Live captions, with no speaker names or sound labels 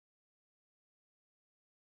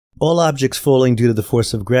All objects falling due to the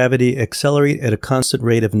force of gravity accelerate at a constant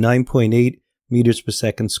rate of 9.8 meters per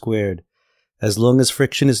second squared. As long as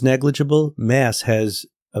friction is negligible, mass has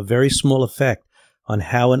a very small effect on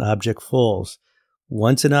how an object falls.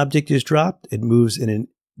 Once an object is dropped, it moves in an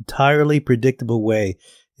entirely predictable way.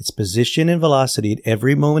 Its position and velocity at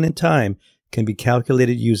every moment in time can be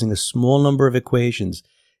calculated using a small number of equations.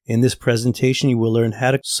 In this presentation, you will learn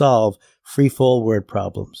how to solve free-fall word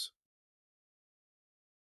problems.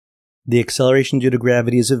 The acceleration due to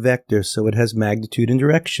gravity is a vector, so it has magnitude and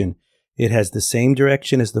direction. It has the same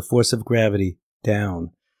direction as the force of gravity,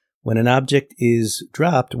 down. When an object is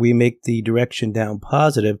dropped, we make the direction down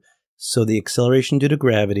positive, so the acceleration due to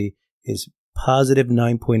gravity is positive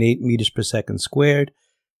 9.8 meters per second squared.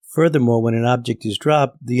 Furthermore, when an object is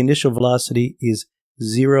dropped, the initial velocity is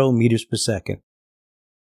 0 meters per second.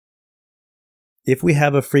 If we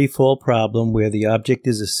have a free fall problem where the object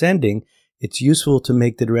is ascending, it's useful to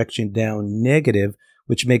make the direction down negative,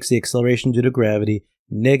 which makes the acceleration due to gravity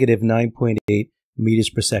negative 9.8 meters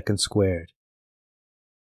per second squared.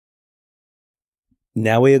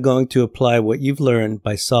 Now we are going to apply what you've learned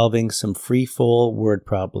by solving some free fall word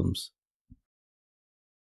problems.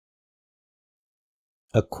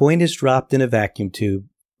 A coin is dropped in a vacuum tube.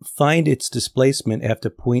 Find its displacement after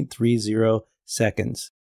 0.30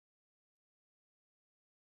 seconds.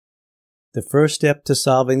 The first step to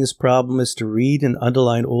solving this problem is to read and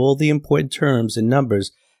underline all the important terms and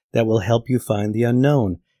numbers that will help you find the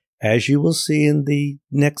unknown. As you will see in the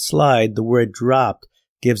next slide, the word dropped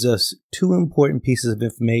gives us two important pieces of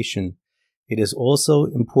information. It is also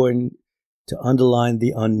important to underline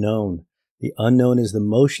the unknown. The unknown is the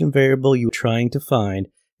motion variable you're trying to find.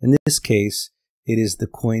 In this case, it is the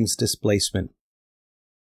coin's displacement.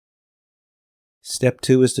 Step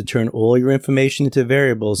 2 is to turn all your information into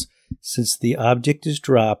variables. Since the object is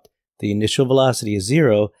dropped, the initial velocity is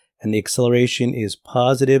 0, and the acceleration is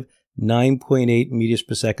positive 9.8 meters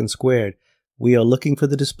per second squared. We are looking for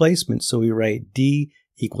the displacement, so we write d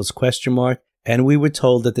equals question mark, and we were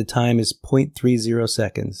told that the time is 0.30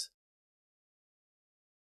 seconds.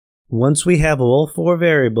 Once we have all four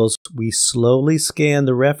variables, we slowly scan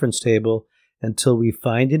the reference table until we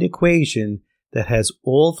find an equation that has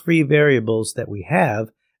all three variables that we have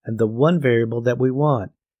and the one variable that we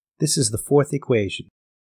want. This is the fourth equation.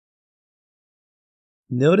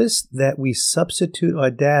 Notice that we substitute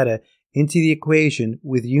our data into the equation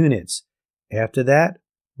with units. After that,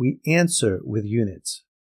 we answer with units.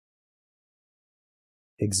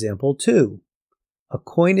 Example 2. A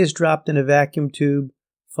coin is dropped in a vacuum tube.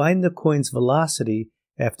 Find the coin's velocity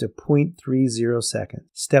after 0.30 seconds.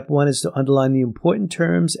 Step 1 is to underline the important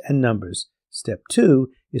terms and numbers. Step 2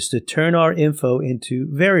 is to turn our info into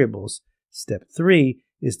variables. Step 3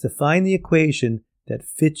 is to find the equation that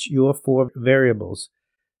fits your four variables.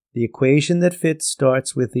 The equation that fits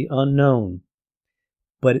starts with the unknown,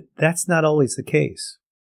 but that's not always the case.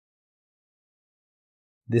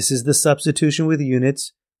 This is the substitution with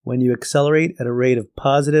units. When you accelerate at a rate of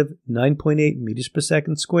positive 9.8 meters per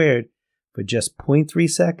second squared for just 0.3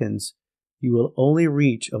 seconds, you will only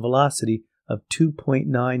reach a velocity of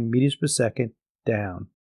 2.9 meters per second down.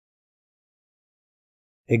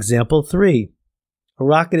 Example 3. A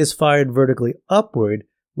rocket is fired vertically upward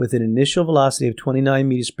with an initial velocity of 29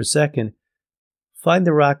 meters per second. Find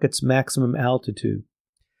the rocket's maximum altitude.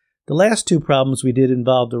 The last two problems we did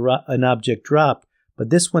involved an object dropped, but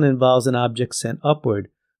this one involves an object sent upward.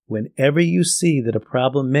 Whenever you see that a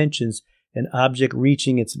problem mentions an object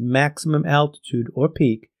reaching its maximum altitude or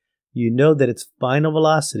peak, you know that its final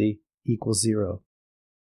velocity equals 0.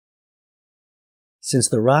 Since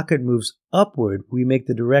the rocket moves upward, we make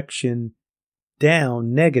the direction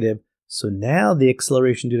down negative, so now the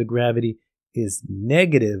acceleration due to gravity is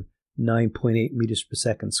negative 9.8 meters per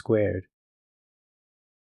second squared.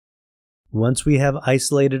 Once we have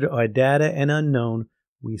isolated our data and unknown,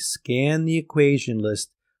 we scan the equation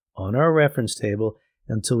list on our reference table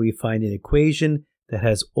until we find an equation that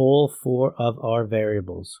has all four of our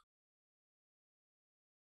variables.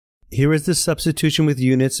 Here is the substitution with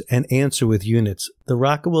units and answer with units. The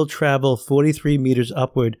rocket will travel 43 meters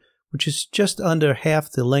upward, which is just under half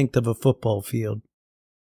the length of a football field.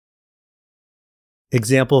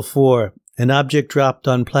 Example 4. An object dropped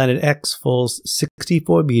on planet X falls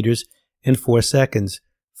 64 meters in 4 seconds.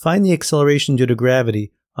 Find the acceleration due to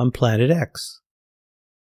gravity on planet X.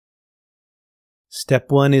 Step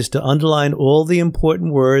 1 is to underline all the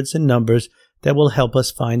important words and numbers that will help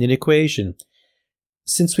us find an equation.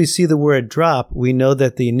 Since we see the word drop, we know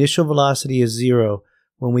that the initial velocity is 0.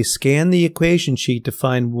 When we scan the equation sheet to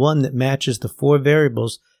find one that matches the four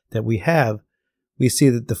variables that we have, we see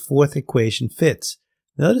that the fourth equation fits.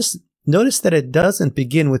 Notice that it doesn't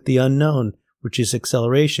begin with the unknown, which is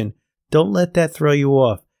acceleration. Don't let that throw you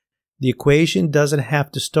off. The equation doesn't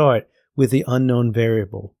have to start with the unknown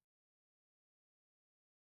variable.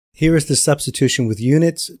 Here is the substitution with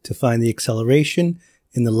units to find the acceleration.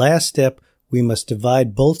 In the last step, we must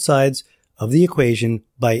divide both sides of the equation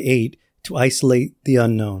by 8 to isolate the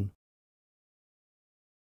unknown.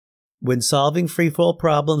 When solving freefall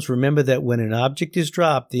problems, remember that when an object is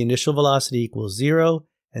dropped, the initial velocity equals 0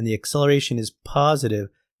 and the acceleration is positive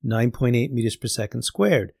 9.8 meters per second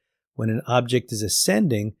squared. When an object is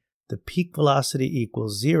ascending, the peak velocity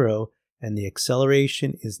equals 0 and the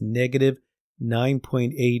acceleration is negative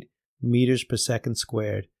 9.8 meters per second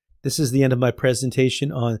squared. This is the end of my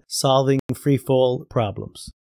presentation on solving freefall problems.